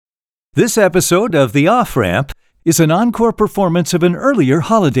This episode of The Off-Ramp is an encore performance of an earlier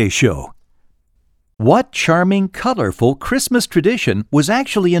holiday show. What charming, colorful Christmas tradition was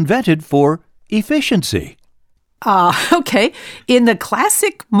actually invented for efficiency? Okay. In the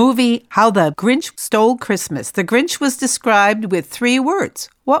classic movie How the Grinch Stole Christmas, the Grinch was described with 3 words.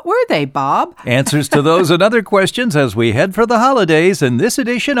 What were they, Bob? Answers to those and other questions as we head for the holidays in this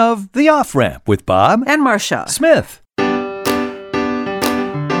edition of The Off-Ramp with Bob And Marcia Smith.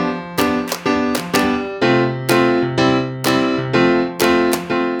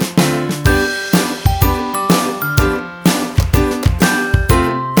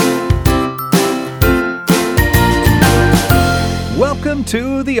 Welcome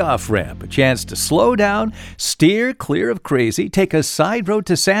to The Off-Ramp, a chance to slow down, steer clear of crazy, take a side road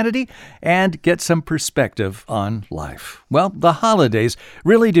to sanity, and get some perspective on life. Well, the holidays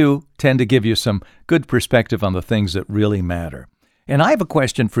really do tend to give you some good perspective on the things that really matter. And I have a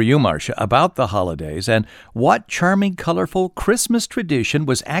question for you, Marcia, about the holidays and what charming, colorful Christmas tradition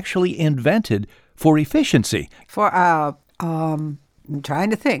was actually invented for efficiency. I'm trying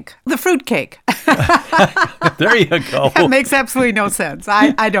to think. The fruitcake. There you go. That makes absolutely no sense.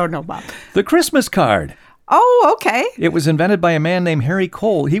 I don't know, Bob. The Christmas card. Oh, okay. It was invented by a man named Harry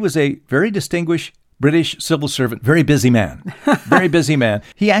Cole. He was a very distinguished British civil servant, very busy man. Very busy man.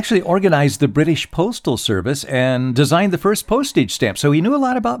 He actually organized the British Postal Service and designed the first postage stamp. So he knew a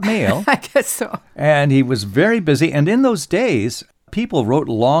lot about mail. I guess so. And he was very busy. And in those days, people wrote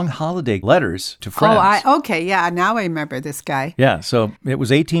long holiday letters to friends. Okay, yeah, now I remember this guy. Yeah, so it was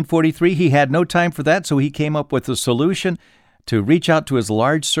 1843. He had no time for that, so he came up with a solution to reach out to his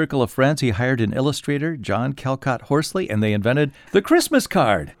large circle of friends. He hired an illustrator, John Calcott Horsley, and they invented the Christmas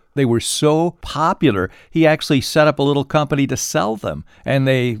card. They were so popular, he actually set up a little company to sell them, and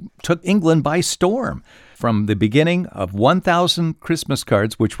they took England by storm. From the beginning of 1,000 Christmas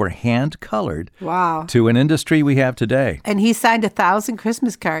cards, which were hand-colored, Wow. to an industry we have today. And he signed 1,000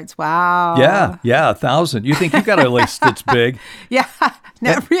 Christmas cards. Wow. Yeah, 1,000. You think you got a list that's big. Yeah,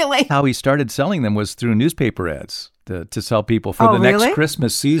 not really. How he started selling them was through newspaper ads to sell people for the really? next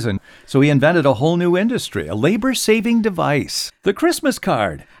Christmas season. So he invented a whole new industry, a labor-saving device. The Christmas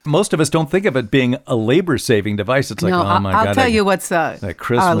card. Most of us don't think of it being a labor-saving device. It's like, No, oh my God. I'll tell you what's that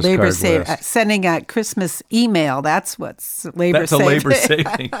Christmas labor card saving. list. Sending a Christmas email, that's what's labor That's saving. a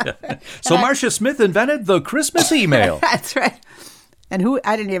labor-saving. So Marcia Smith invented the Christmas email. That's right. And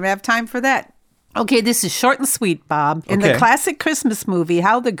I didn't even have time for that. Okay, this is short and sweet, Bob. In Okay. the classic Christmas movie,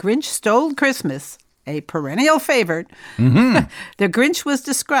 How the Grinch Stole Christmas, a perennial favorite, the Grinch was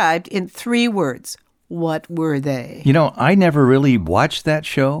described in 3 words. What were they? You know, I never really watched that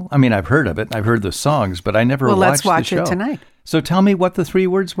show. I mean, I've heard of it. I've heard the songs, but I never Well, watched let's watch the show. it tonight. So tell me what the 3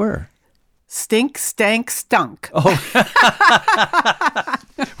 words were. Stink, stank, stunk. Oh,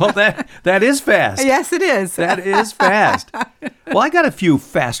 well, that is fast. Yes, it is. That is fast. Well, I got a few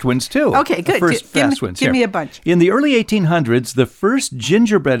fast ones, too. Okay, good. The first fast ones. Give Here. me a bunch. In the early 1800s, the first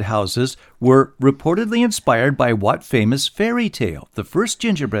gingerbread houses were reportedly inspired by what famous fairy tale? The first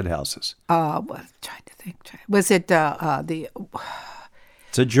gingerbread houses. I'm trying to think. Was it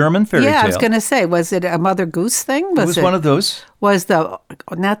It's a German fairy tale. Yeah, I was going to say, was it a Mother Goose thing? It was one of those. Was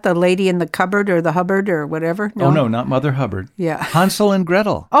not the lady in the cupboard or the Hubbard or whatever? No? Oh, no, not Mother Hubbard. Yeah. Hansel and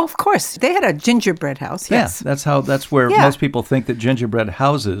Gretel. Oh, of course. They had a gingerbread house, yes. Yeah, that's where most people think that gingerbread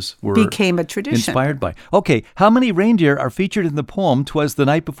houses were Became a tradition. Inspired by. Okay, how many reindeer are featured in the poem "'Twas the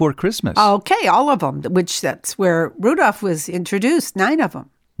Night Before Christmas"? Okay, all of them, that's where Rudolph was introduced, 9 of them.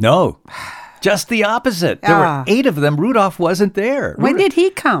 No, just the opposite. There were 8 of them. Rudolph wasn't there. When did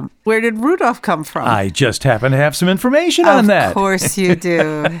he come? Where did Rudolph come from? I just happen to have some information on that. Of course you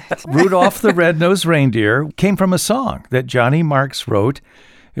do. Rudolph the Red-Nosed Reindeer came from a song that Johnny Marks wrote.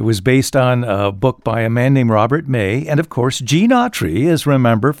 It was based on a book by a man named Robert May. And, of course, Gene Autry is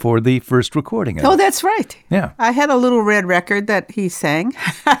remembered for the first recording of it. Oh, that's right. Yeah. I had a little red record that he sang.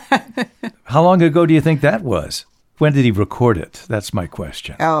 How long ago do you think that was? When did he record it? That's my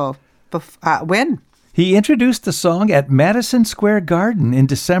question. Oh, when? He introduced the song at Madison Square Garden in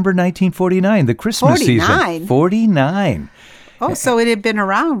December 1949, the Christmas 49? season. 49. Oh, so it had been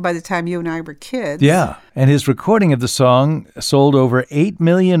around by the time you and I were kids. Yeah, and his recording of the song sold over 8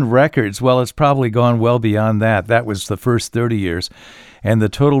 million records. Well, it's probably gone well beyond that. That was the first 30 years. And the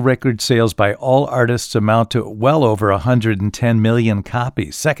total record sales by all artists amount to well over 110 million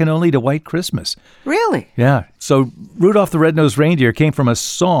copies, second only to White Christmas. Really? Yeah. So Rudolph the Red-Nosed Reindeer came from a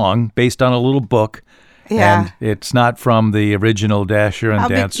song based on a little book. Yeah. And it's not from the original Dasher and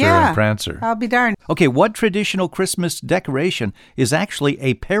Dancer and Prancer. I'll be darned. Okay, what traditional Christmas decoration is actually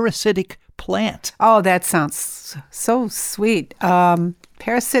a parasitic plant? Oh, that sounds so sweet.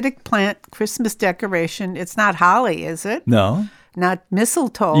 Parasitic plant, Christmas decoration. It's not holly, is it? No. Not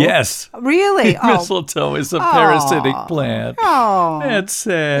mistletoe. Yes. Really? Mistletoe is a parasitic plant. Oh. That's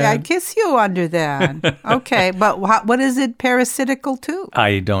sad. Yeah, I'd kiss you under that. Okay, but what is it parasitical to?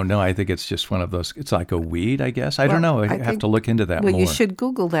 I don't know. I think it's just one of those. It's like a weed, I guess. I don't know. I have to look into that more. Well, you should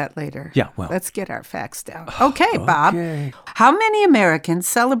Google that later. Yeah, well. Let's get our facts down. Okay, Bob. How many Americans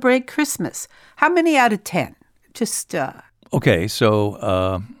celebrate Christmas? How many out of 10? Just, Okay,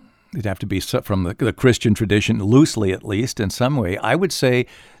 so it'd have to be from the Christian tradition, loosely at least, in some way. I would say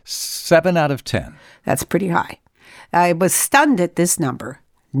 7 out of 10. That's pretty high. I was stunned at this number.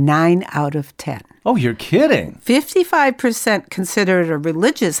 9 out of 10. Oh, you're kidding. 55% consider it a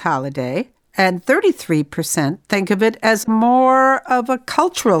religious holiday, and 33% think of it as more of a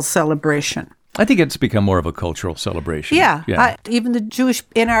cultural celebration. I think it's become more of a cultural celebration. Yeah. Even the Jewish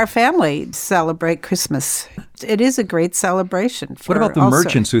in our family celebrate Christmas. It is a great celebration. What about the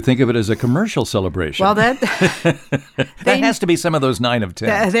merchants who think of it as a commercial celebration? Well, that has to be some of those 9 of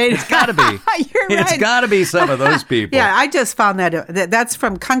 10. It's got to be. You're right. It's got to be some of those people. Yeah, I just found that's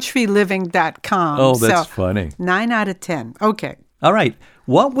from countryliving.com. Oh, that's funny. 9 out of 10. Okay. All right.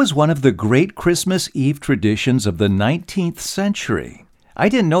 What was one of the great Christmas Eve traditions of the 19th century? I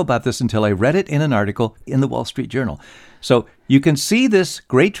didn't know about this until I read it in an article in the Wall Street Journal. So you can see this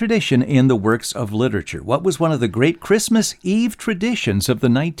great tradition in the works of literature. What was one of the great Christmas Eve traditions of the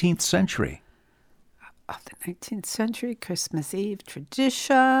 19th century? Of the 19th century Christmas Eve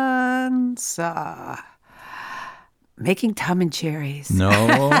traditions, making Tom and Jerry's. No.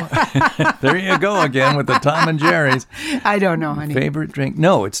 There you go again with the Tom and Jerry's. I don't know, honey. Favorite drink?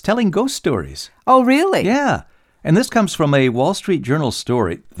 No, it's telling ghost stories. Oh, really? Yeah. And this comes from a Wall Street Journal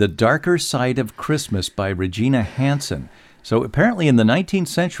story, The Darker Side of Christmas by Regina Hansen. So apparently in the 19th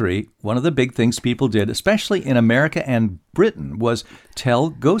century, one of the big things people did, especially in America and Britain, was tell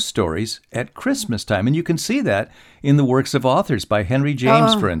ghost stories at Christmas time. And you can see that in the works of authors by Henry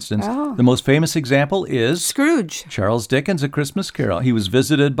James, for instance. Oh. The most famous example is Scrooge. Charles Dickens' A Christmas Carol. He was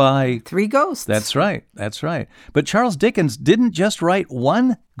visited by 3 ghosts. That's right. That's right. But Charles Dickens didn't just write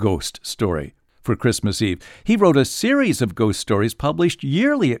one ghost story for Christmas Eve. He wrote a series of ghost stories published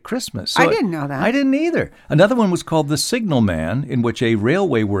yearly at Christmas. So I didn't know that. I didn't either. Another one was called The Signal Man, in which a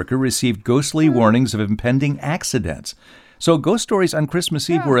railway worker received ghostly warnings of impending accidents. So ghost stories on Christmas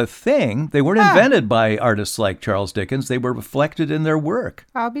Eve were a thing. They weren't invented by artists like Charles Dickens. They were reflected in their work.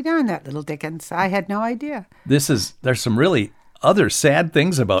 I'll be darned, that little Dickens. I had no idea. There's some really other sad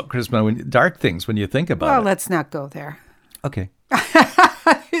things about Christmas, dark things when you think about it. Well, let's not go there. Okay.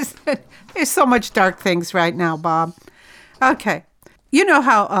 There's so much dark things right now, Bob. Okay. You know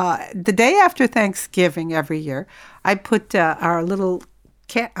how the day after Thanksgiving every year, I put our little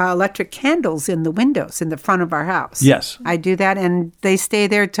electric candles in the windows in the front of our house. Yes. I do that, and they stay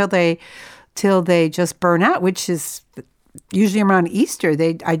there till they just burn out, which is usually around Easter.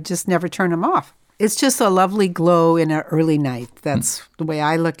 I just never turn them off. It's just a lovely glow in an early night. That's the way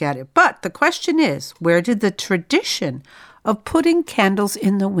I look at it. But the question is, where did the tradition of putting candles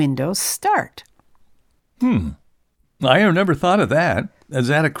in the windows start? I have never thought of that. Is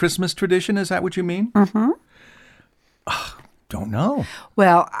that a Christmas tradition? Is that what you mean? Mm-hmm. Don't know.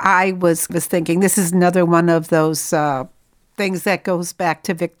 Well, I was thinking this is another one of those things that goes back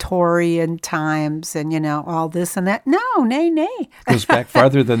to Victorian times and, all this and that. No, nay. Goes back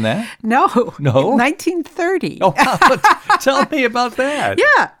farther than that? No. 1930. Oh, tell me about that.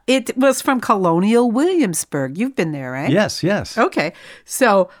 Yeah, it was from colonial Williamsburg. You've been there, right? Yes. Okay,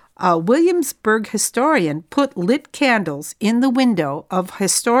 so a Williamsburg historian put lit candles in the window of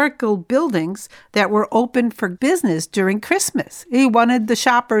historical buildings that were open for business during Christmas. He wanted the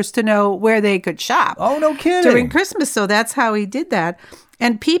shoppers to know where they could shop. Oh, no kidding. During Christmas, so that's how he did that.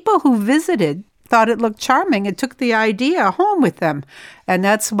 And people who visited thought it looked charming and took the idea home with them. And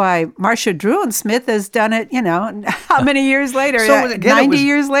that's why Marcia Drewen Smith has done it, how many years later? So again, 90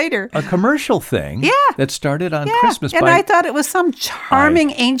 years later. A commercial thing that started on Christmas. And I thought it was some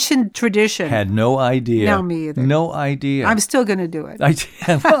charming ancient tradition. Had no idea. No, me either. No idea. I'm still going to do it.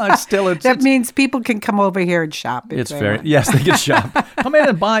 That means people can come over here and shop. Yes, they can shop. Come in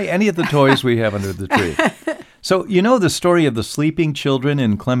and buy any of the toys we have under the tree. So, the story of the sleeping children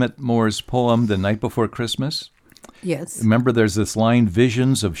in Clement Moore's poem, The Night Before Christmas? Yes. Remember, there's this line,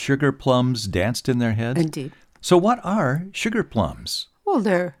 visions of sugar plums danced in their heads? Indeed. So what are sugar plums? Well,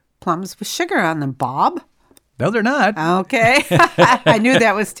 they're plums with sugar on them, Bob. No, they're not. Okay. I knew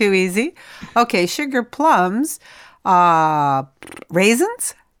that was too easy. Okay, sugar plums.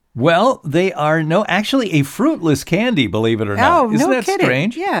 Raisins? Well, they are actually a fruitless candy, believe it or not. Oh, Isn't no that kidding.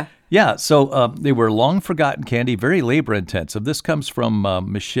 strange? Yeah. Yeah, so they were long-forgotten candy, very labor-intensive. This comes from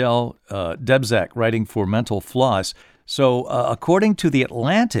Michelle Debzak, writing for Mental Floss. So according to The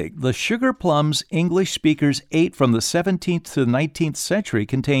Atlantic, the sugar plums English speakers ate from the 17th to the 19th century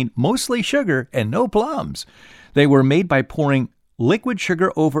contained mostly sugar and no plums. They were made by pouring liquid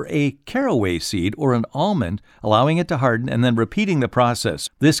sugar over a caraway seed or an almond, allowing it to harden, and then repeating the process.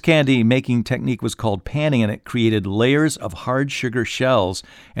 This candy making technique was called panning, and it created layers of hard sugar shells,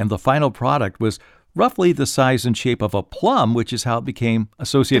 and the final product was roughly the size and shape of a plum, which is how it became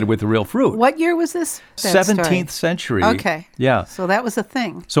associated with the real fruit. What year was this? 17th century. Okay. Yeah. So that was a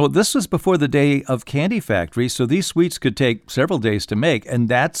thing. So this was before the day of candy factories, so these sweets could take several days to make, and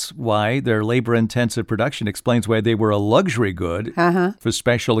that's why their labor-intensive production explains why they were a luxury good for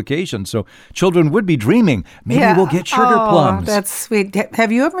special occasions. So children would be dreaming, maybe we'll get sugar plums. That's sweet.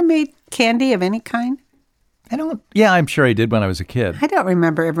 Have you ever made candy of any kind? I'm sure I did when I was a kid. I don't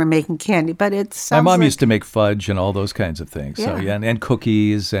remember ever making candy, but it sounds My mom like... used to make fudge and all those kinds of things. Yeah. So and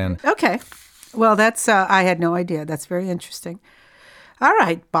cookies and... Okay. Well, that's I had no idea. That's very interesting. All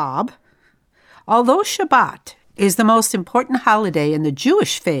right, Bob. Although Shabbat is the most important holiday in the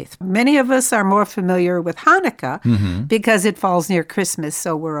Jewish faith, many of us are more familiar with Hanukkah because it falls near Christmas,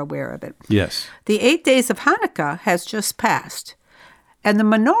 so we're aware of it. Yes. The 8 days of Hanukkah has just passed, and the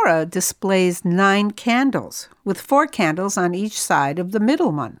menorah displays 9 candles, with 4 candles on each side of the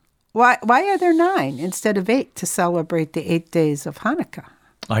middle one. Why are there 9 instead of 8 to celebrate the 8 days of Hanukkah?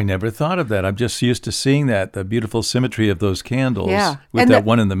 I never thought of that. I'm just used to seeing the beautiful symmetry of those candles, with and that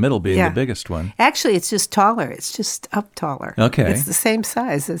one in the middle being the biggest one. Actually, it's just taller. It's just up taller. Okay. It's the same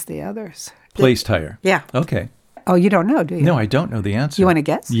size as the others. Placed higher. Yeah. Okay. Oh, you don't know, do you? No, I don't know the answer. You want to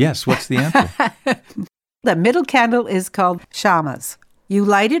guess? Yes. What's the answer? The middle candle is called shamas. You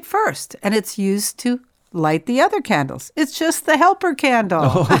light it first, and it's used to light the other candles. It's just the helper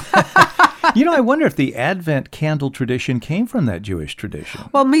candle. I wonder if the Advent candle tradition came from that Jewish tradition.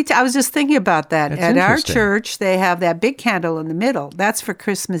 Well, me too. I was just thinking about that. That's At our interesting. church, they have that big candle in the middle. That's for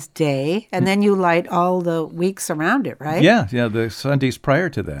Christmas Day, and then you light all the weeks around it, right? Yeah, the Sundays prior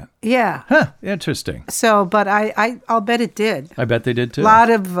to that. Yeah. Huh, interesting. So, but I'll bet it did. I bet they did too. A lot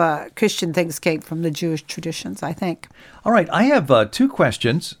of Christian things came from the Jewish traditions, I think. All right, I have 2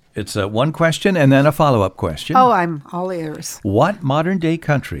 questions. It's one question and then a follow-up question. Oh, I'm all ears. In what modern day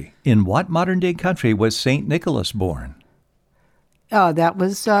country was St. Nicholas born? Oh, that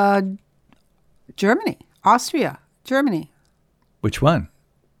was Germany, Austria, Germany, Which one?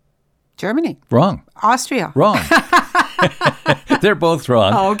 Germany, Wrong. Austria. Wrong. They're both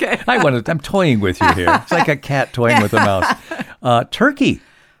wrong. Oh, okay. I'm toying with you here. It's like a cat toying with a mouse. Turkey.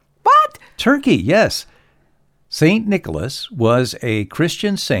 What? Turkey, yes. St. Nicholas was a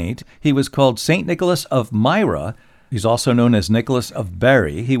Christian saint. He was called St. Nicholas of Myra. He's also known as Nicholas of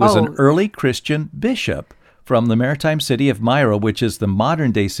Bari. He was an early Christian bishop from the maritime city of Myra, which is the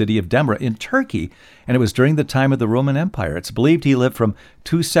modern-day city of Demre in Turkey, and it was during the time of the Roman Empire. It's believed he lived from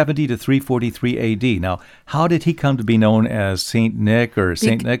 270 to 343 A.D. Now, how did he come to be known as St. Nick or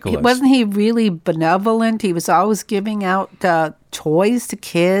St. Nicholas? Wasn't he really benevolent? He was always giving out toys to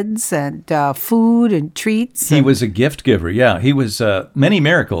kids and food and treats. He was a gift giver, yeah. He was, many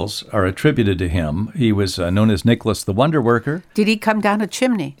miracles are attributed to him. He was known as Nicholas the Wonder Worker. Did he come down a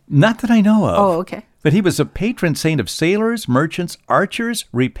chimney? Not that I know of. Oh, okay. But he was a patron saint of sailors, merchants, archers,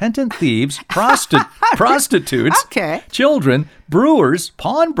 repentant thieves, prostitutes, Okay. children, brewers,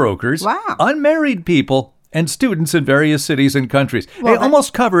 pawnbrokers, Wow. unmarried people, and students in various cities and countries. Well, They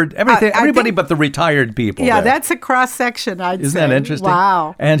almost covered everything, I everybody think- but the retired people. Yeah, there. that's a cross-section, I'd say. Isn't that interesting?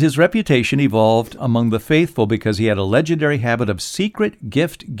 Wow. And his reputation evolved among the faithful because he had a legendary habit of secret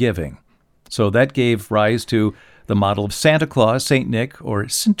gift giving. So that gave rise to the model of Santa Claus, St. Nick, or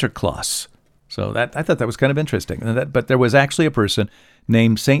Sinterklaas. So I thought that was kind of interesting. But there was actually a person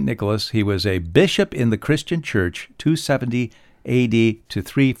named St. Nicholas. He was a bishop in the Christian church, 270 A.D. to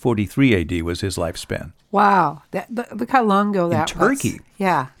 343 A.D. was his lifespan. Wow. Look how long ago that was. Turkey.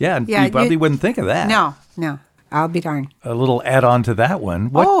 Yeah. Yeah, and you probably wouldn't think of that. No. I'll be darned. A little add-on to that one.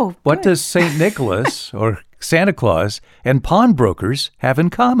 What good. does St. Nicholas or Santa Claus and pawnbrokers have in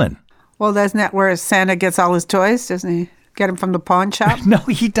common? Well, isn't that where Santa gets all his toys? Doesn't he get them from the pawn shop? No,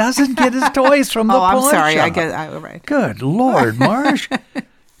 he doesn't get his toys from the pawn I'm sorry. shop. I get right. Good Lord, Marsh.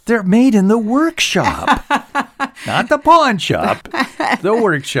 They're made in the workshop. Not the pawn shop, the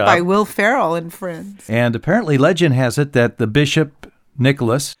workshop. By Will Ferrell and Friends. And apparently legend has it that the Bishop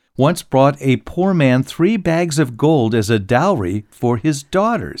Nicholas once brought a poor man 3 bags of gold as a dowry for his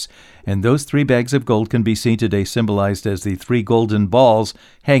daughters. And those 3 bags of gold can be seen today symbolized as the 3 golden balls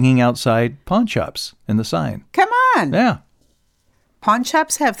hanging outside pawn shops in the sign. Come on. Yeah. Pawn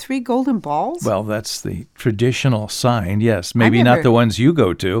shops have 3 golden balls? Well, that's the traditional sign, yes. Maybe never- not the ones you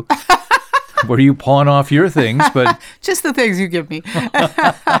go to, where you pawn off your things, but Just the things you give me.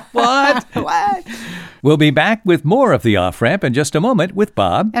 what? What? We'll be back with more of The Off-Ramp in just a moment with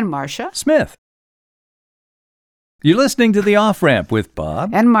Bob And Marcia. Smith. You're listening to The Off-Ramp with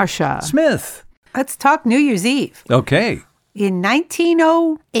Bob And Marcia. Smith. Let's talk New Year's Eve. Okay. In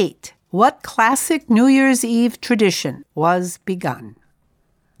 1908, what classic New Year's Eve tradition was begun?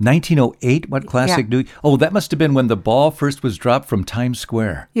 1908, what classic Yeah. new... Oh, that must have been when the ball first was dropped from Times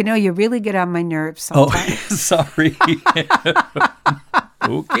Square. You know, you really get on my nerves Oh, sometimes. sorry.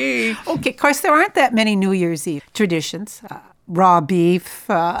 Okay. Okay, of course, there aren't that many New Year's Eve traditions. Raw beef,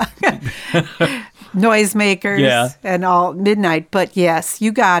 noisemakers, Yeah. and all midnight. But yes,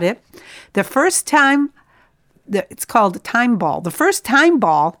 you got it. The first time, it's called a time ball. The first time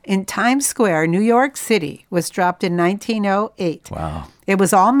ball in Times Square, New York City, was dropped in 1908. Wow. It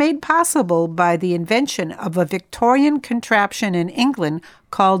was all made possible by the invention of a Victorian contraption in England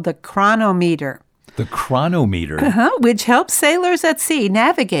called the chronometer. The chronometer. Which helps sailors at sea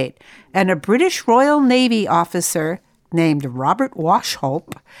navigate. And a British Royal Navy officer named Robert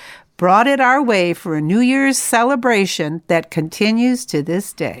Washhope brought it our way for a New Year's celebration that continues to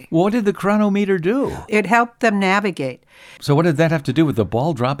this day. What did the chronometer do? It helped them navigate. So what did that have to do with the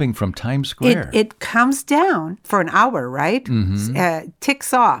ball dropping from Times Square? It comes down for an hour, right?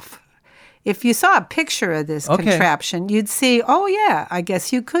 Ticks off. If you saw a picture of this Okay. contraption, you'd see, oh, yeah, I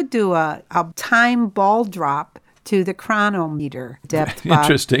guess you could do a time ball drop to the chronometer depth, Bob.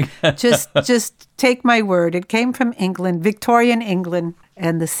 Interesting. just take my word. It came from England, Victorian England,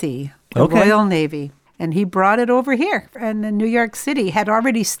 and the sea, the Okay. Royal Navy. And he brought it over here. And New York City had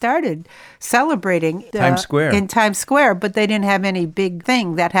already started celebrating Times Square. in Times Square, but they didn't have any big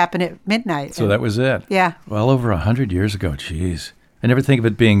thing that happened at midnight. So that was it. Yeah. Well over 100 years ago. Jeez. I never think of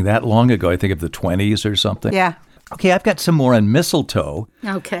it being that long ago. I think of the 20s or something. Yeah. Okay, I've got some more on mistletoe.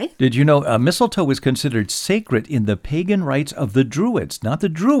 Okay. Did you know mistletoe was considered sacred in the pagan rites of the Druids? Not the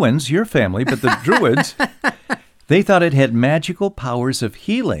Druids, your family, but the Druids. They thought it had magical powers of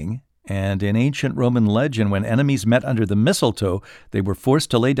healing. And in ancient Roman legend, when enemies met under the mistletoe, they were forced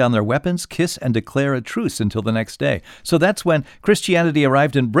to lay down their weapons, kiss, and declare a truce until the next day. So that's when Christianity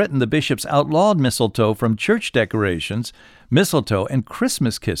arrived in Britain. The bishops outlawed mistletoe from church decorations, mistletoe, and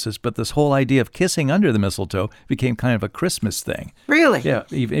Christmas kisses. But this whole idea of kissing under the mistletoe became kind of a Christmas thing. Really? Yeah,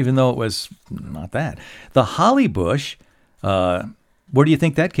 even though it was not that. The holly bush, where do you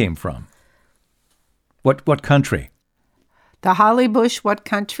think that came from? What country? The holly bush, what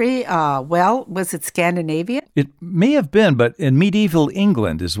country? Well, was it Scandinavia? It may have been, but in medieval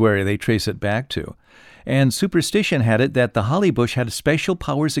England is where they trace it back to. And superstition had it that the holly bush had special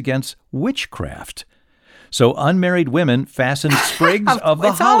powers against witchcraft. So unmarried women fastened sprigs of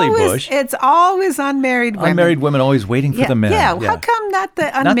the holly bush. It's always unmarried women. Unmarried women always waiting for the men. Yeah, how come not the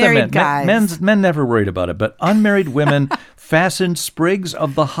Not the unmarried men. guys? Men never worried about it, but unmarried women fastened sprigs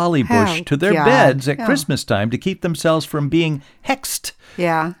of the holly bush Oh, to their God. beds at Yeah. Christmas time to keep themselves from being hexed.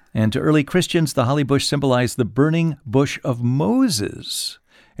 Yeah. And to early Christians, the holly bush symbolized the burning bush of Moses.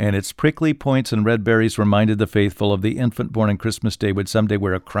 And its prickly points and red berries reminded the faithful of the infant born on Christmas Day would someday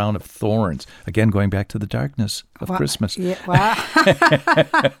wear a crown of thorns. Again, going back to the darkness of Christmas. Yeah,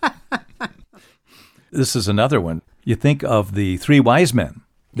 wow. This is another one. You think of the 3 wise men.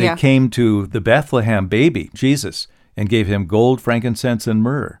 They Yeah. came to the Bethlehem baby, Jesus, and gave him gold, frankincense, and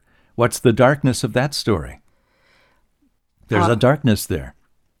myrrh. What's the darkness of that story? There's a darkness there.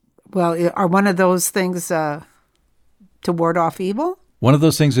 Well, are one of those things to ward off evil? One of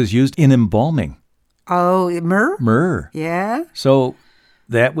those things is used in embalming, Oh, myrrh? myrrh. Yeah. So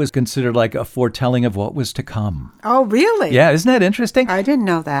that was considered like a foretelling of what was to come. Oh, really? Yeah, isn't that interesting? I didn't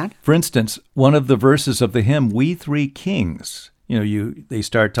know that. For instance, one of the verses of the hymn, We Three Kings, they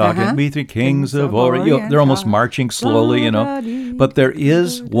start talking, We Three Kings of Orient. They're almost marching slowly, But there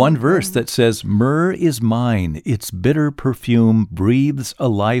is one verse that says, Myrrh is mine, its bitter perfume breathes a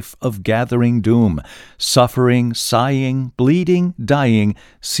life of gathering doom, suffering, sighing, bleeding, dying,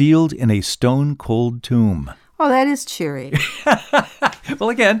 sealed in a stone-cold tomb. Oh, that is cheery. Well,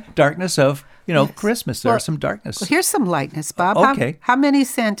 again, darkness of, Christmas. There are some darkness. Well, here's some lightness, Bob. Okay. How many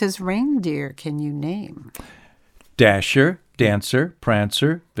Santa's reindeer can you name? Dasher, Dancer,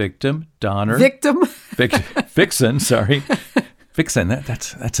 Prancer, Victim, Donner. Victim. Vixen, sorry. Vixen,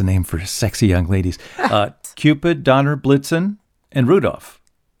 that's a name for sexy young ladies. Cupid, Donner, Blitzen, and Rudolph.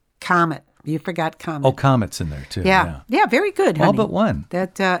 Comet. You forgot Comet. Oh, Comet's in there, too. Yeah, very good, honey. All but one.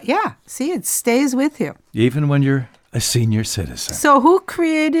 See, it stays with you. Even when you're a senior citizen. So who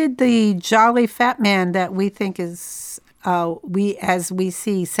created the jolly fat man that we think is as we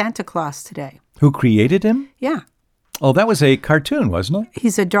see Santa Claus today. Who created him? Yeah. Oh, that was a cartoon, wasn't it?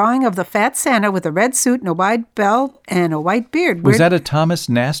 He's a drawing of the fat Santa with a red suit and a wide belt and a white beard. Was that a Thomas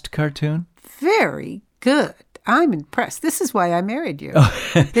Nast cartoon? Very good. I'm impressed. This is why I married you.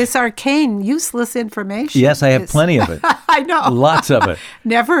 This arcane, useless information. Yes, I have plenty of it. I know. Lots of it.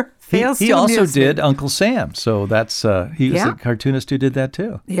 Never fails to He also amuse me. did Uncle Sam, so that's he was a cartoonist who did that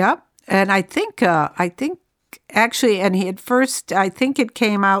too. Yep. And I think actually, and he at first, I think it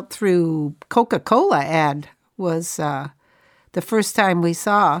came out through Coca-Cola ad was the first time we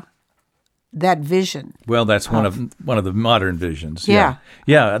saw that vision. Well, that's one of the modern visions. Yeah.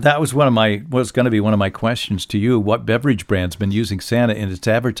 Yeah, that was going to be one of my questions to you. What beverage brand's been using Santa in its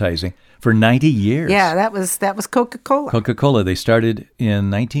advertising for 90 years? Yeah, that was Coca-Cola. Coca-Cola, they started in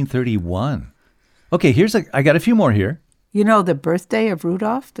 1931. Okay, I got a few more here. You know the birthday of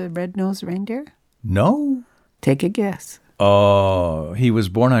Rudolph, the red-nosed reindeer? No. Take a guess. Oh, he was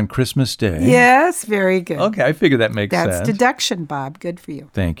born on Christmas Day. Yes, very good. Okay, I figure that makes sense. That's deduction, Bob. Good for you.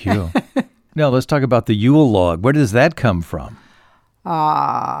 Thank you. Now, let's talk about the Yule log. Where does that come from?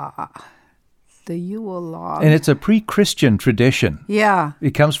 The Yule log. And it's a pre-Christian tradition. Yeah.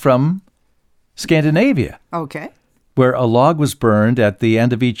 It comes from Scandinavia, Okay. where a log was burned at the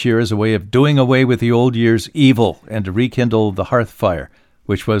end of each year as a way of doing away with the old year's evil and to rekindle the hearth fire,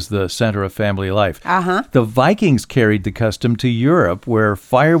 which was the center of family life. Uh-huh. The Vikings carried the custom to Europe, where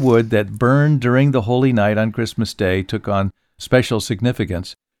firewood that burned during the Holy Night on Christmas Day took on special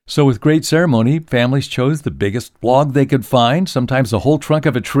significance. So with great ceremony, families chose the biggest log they could find, sometimes the whole trunk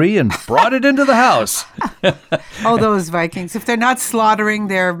of a tree, and brought it into the house. Oh, those Vikings. If they're not slaughtering,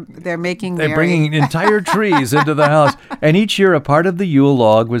 they're making They're merry. bringing entire trees into the house. And each year, a part of the Yule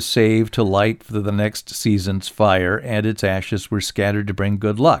log was saved to light for the next season's fire, and its ashes were scattered to bring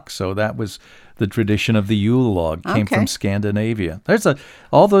good luck. So that was the tradition of the Yule log, came Okay. from Scandinavia.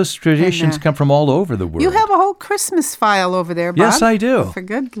 All those traditions come from all over the world. You have a whole Christmas file over there, Bob. Yes, I do. For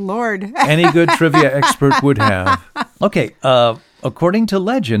good Lord. Any good trivia expert would have. Okay, according to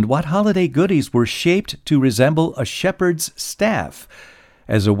legend, what holiday goodies were shaped to resemble a shepherd's staff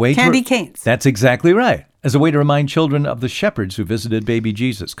as a way Candy canes. That's exactly right. As a way to remind children of the shepherds who visited baby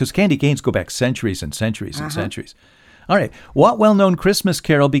Jesus, because candy canes go back centuries and centuries and centuries. All right, what well-known Christmas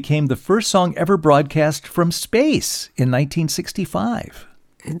carol became the first song ever broadcast from space in 1965?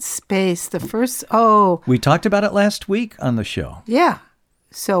 In space, the first, oh, We talked about it last week on the show, yeah.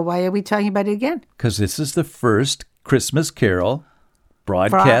 So why are we talking about it again? because this is the first Christmas carol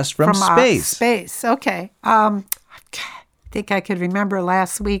broadcast from space. Space, okay. I think I could remember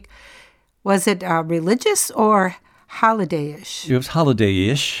last week. Was it religious or holiday-ish? It was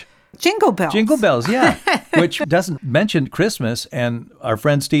holiday-ish. Jingle bells. Jingle bells, yeah, which doesn't mention Christmas. And our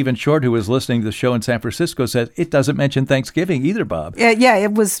friend Stephen Short, who was listening to the show in San Francisco, said it doesn't mention Thanksgiving either, Bob. Yeah,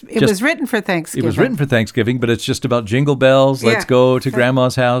 it was written for Thanksgiving. It was written for Thanksgiving, but it's just about jingle bells. Let's Yeah. go to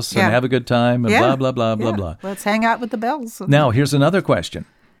Grandma's house and Yeah. have a good time and Yeah. blah, blah, blah, blah, Yeah. blah. Let's hang out with the bells. Now, here's another question.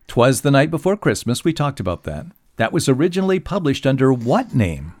 'Twas the Night Before Christmas. We talked about that. That was originally published under what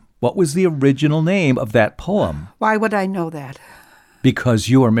name? What was the original name of that poem? Why would I know that? Because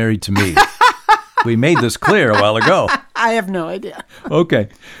you are married to me. We made this clear a while ago. I have no idea. Okay.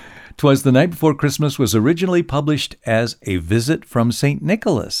 'Twas the Night Before Christmas was originally published as A Visit from St.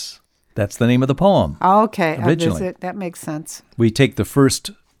 Nicholas. That's the name of the poem. Okay, Originally. that makes sense. We take the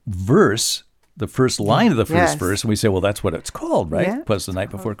first verse, the first line of the first Yes. verse, and we say, well, that's what it's called, right? Yeah. 'Twas the Night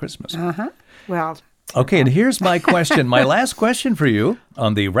Before Christmas. Well, Okay, and here's my question, my last question for you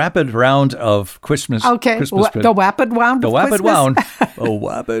on the rapid round of Christmas. okay. Christmas The rapid wound The of rapid Christmas? wound. A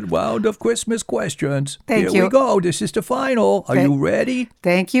rapid round of Christmas questions. Thank Here you. we go. This is the final. Are you ready?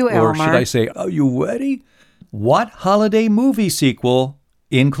 Thank you, Or Elmer. should I say, are you ready? What holiday movie sequel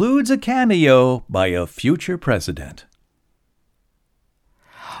includes a cameo by a future president?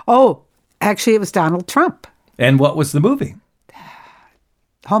 Oh, actually, it was Donald Trump. And what was the movie?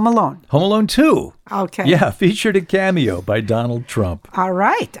 Home Alone. Home Alone 2. Okay. Yeah, featured a cameo by Donald Trump. All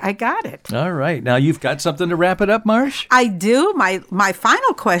right, I got it. All right. Now you've got something to wrap it up, Marsh? I do. My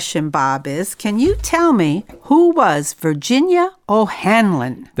final question, Bob, is can you tell me who was Virginia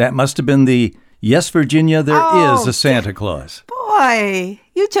O'Hanlon? That must have been the Yes, Virginia, there is a Santa Claus. Boy,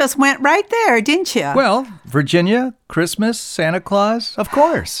 you just went right there, didn't you? Well, Virginia, Christmas, Santa Claus, of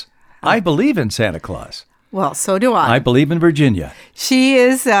course. I believe in Santa Claus. Well, so do I. I believe in Virginia. She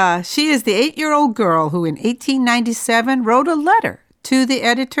is the 8-year-old girl who in 1897 wrote a letter to the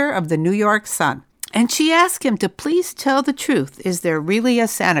editor of the New York Sun. And she asked him to please tell the truth. Is there really a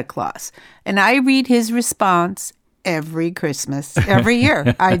Santa Claus? And I read his response every Christmas, every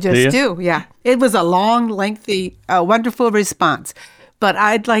year. I just Do do. Yeah. It was a long, lengthy, wonderful response. But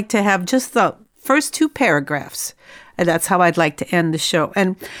I'd like to have just the first 2 paragraphs. And that's how I'd like to end the show.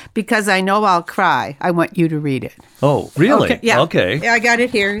 And because I know I'll cry, I want you to read it. Oh, really? Okay. Yeah. Okay. Yeah, I got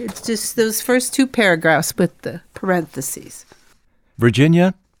it here. It's just those first 2 paragraphs with the parentheses.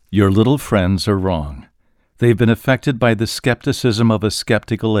 Virginia, your little friends are wrong. They've been affected by the skepticism of a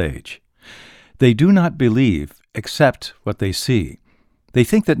skeptical age. They do not believe except what they see. They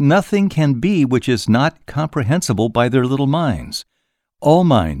think that nothing can be which is not comprehensible by their little minds. All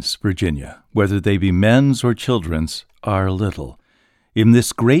minds, Virginia, whether they be men's or children's, are little. In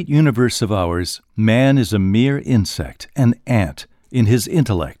this great universe of ours, man is a mere insect, an ant, in his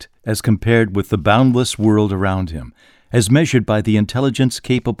intellect, as compared with the boundless world around him, as measured by the intelligence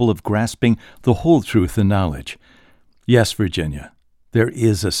capable of grasping the whole truth and knowledge. Yes, Virginia, there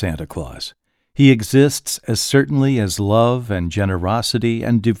is a Santa Claus. He exists as certainly as love and generosity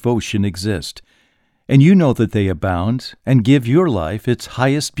and devotion exist. And you know that they abound and give your life its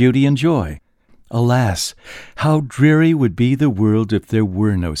highest beauty and joy. Alas, how dreary would be the world if there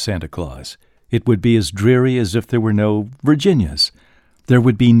were no Santa Claus. It would be as dreary as if there were no Virginias. There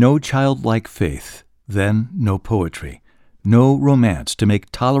would be no childlike faith, then no poetry, no romance to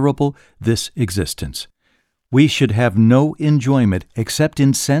make tolerable this existence. We should have no enjoyment except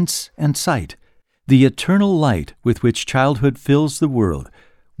in sense and sight. The eternal light with which childhood fills the world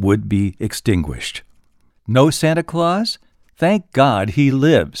would be extinguished. No Santa Claus? Thank God he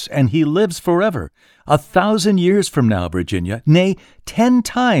lives, and he lives forever. 1,000 years from now, Virginia, nay, 10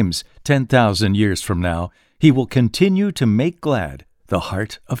 times 10,000 years from now, he will continue to make glad the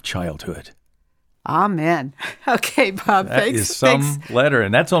heart of childhood. Amen. Okay, Bob, That thanks. is some letter,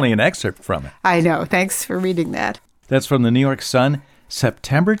 and that's only an excerpt from it. I know. Thanks for reading that. That's from the New York Sun,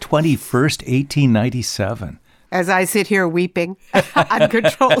 September 21st, 1897. As I sit here weeping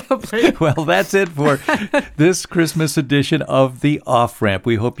uncontrollably. Well, that's it for this Christmas edition of The Off-Ramp.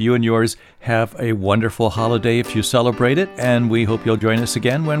 We hope you and yours have a wonderful holiday if you celebrate it, and we hope you'll join us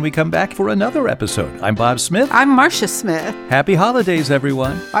again when we come back for another episode. I'm Bob Smith. I'm Marcia Smith. Happy holidays,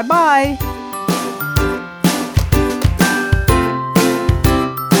 everyone. Bye-bye.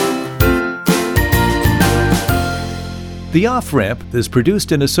 The Off-Ramp is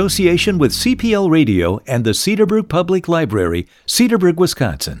produced in association with CPL Radio and the Cedarbrook Public Library, Cedarburg,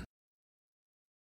 Wisconsin.